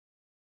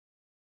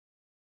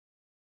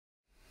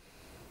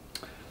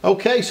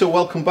Okay, so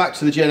welcome back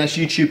to the J&S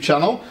YouTube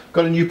channel.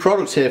 Got a new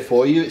product here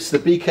for you. It's the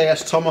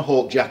BKS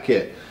Tomahawk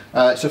jacket.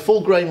 It's a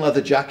full grain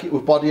leather jacket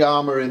with body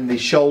armour in the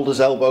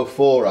shoulders, elbow,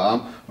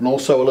 forearm, and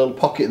also a little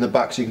pocket in the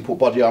back so you can put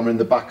body armour in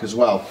the back as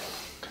well.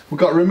 We've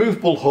got a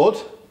removable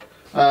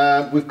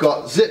hood. We've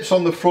got zips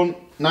on the front,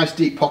 nice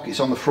deep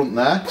pockets on the front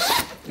there.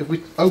 If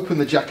we open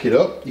the jacket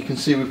up, you can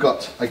see we've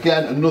got,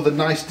 again, another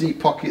nice deep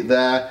pocket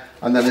there,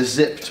 and then a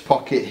zipped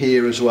pocket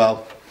here as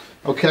well.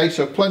 Okay,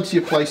 so plenty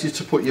of places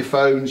to put your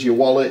phones, your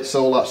wallets,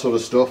 all that sort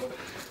of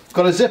stuff.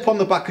 Got a zip on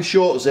the back, a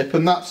short zip,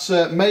 and that's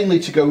mainly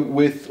to go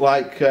with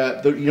like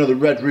the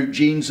red root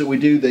jeans that we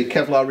do, the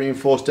Kevlar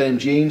reinforced denim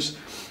jeans.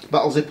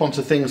 That'll zip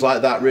onto things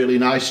like that really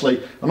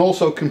nicely, and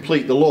also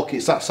complete the look.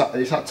 It's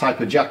that type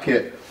of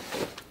jacket.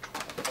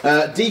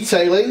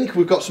 Detailing,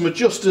 we've got some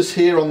adjusters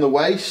here on the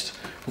waist.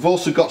 We've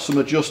also got some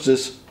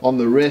adjusters on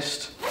the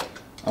wrist,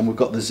 and we've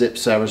got the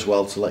zips there as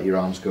well to let your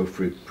arms go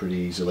through pretty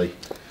easily.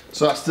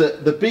 So that's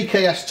the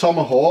BKS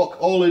Tomahawk.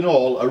 All in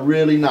all, a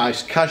really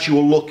nice,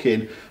 casual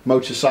looking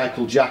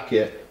motorcycle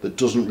jacket that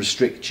doesn't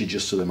restrict you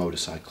just to the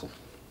motorcycle.